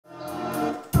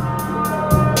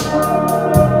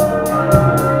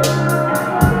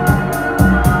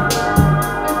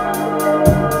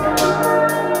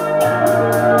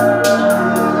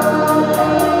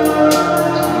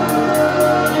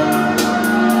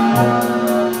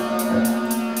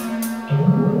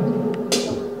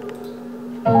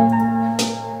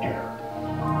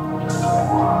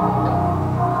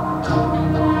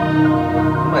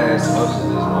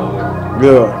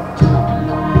Yeah.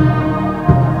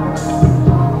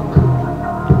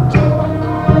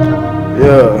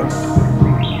 Yeah.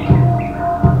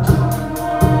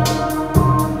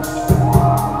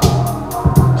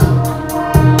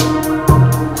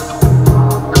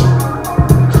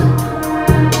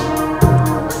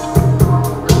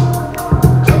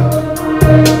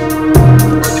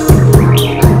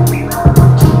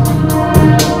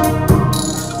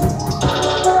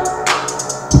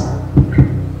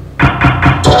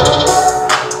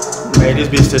 Made this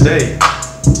bitch today.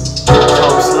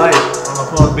 Some slight on the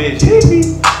punk bitch.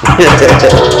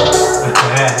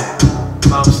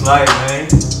 Some slight, man.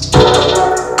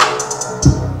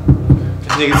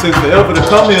 This nigga took forever to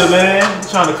come here, man.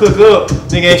 Trying to cook up.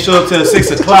 Nigga ain't show up till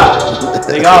 6 o'clock.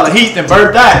 Nigga, all the heat and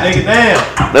burnt out. Nigga, damn.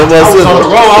 I was on the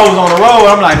road.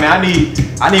 I'm like, man,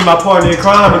 I need my partner in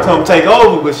crime to come take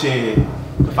over, but shit.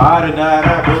 The fire done died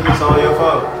out, bro. It's all your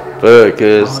fault. Fuck,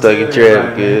 cuz stuck in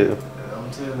traffic, kid. I'm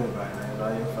telling everybody, man. It's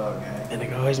all your fault, gang. And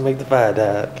nigga always make the fire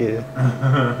die, kid.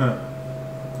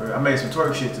 I made some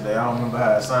twerk shit today. I don't remember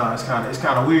how it sounds. It's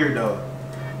kind of weird though.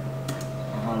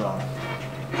 Hold on.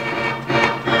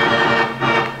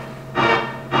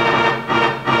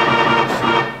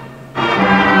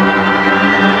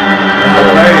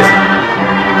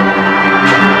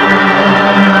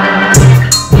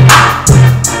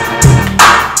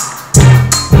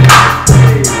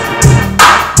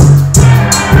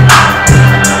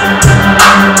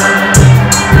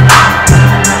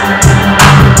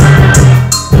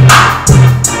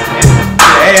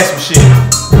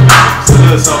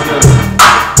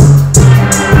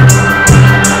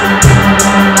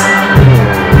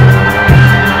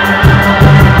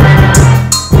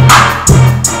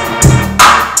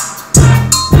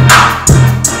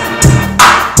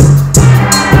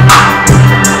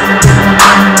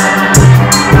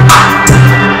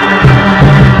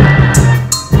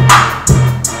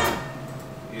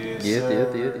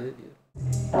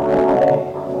 Yeah.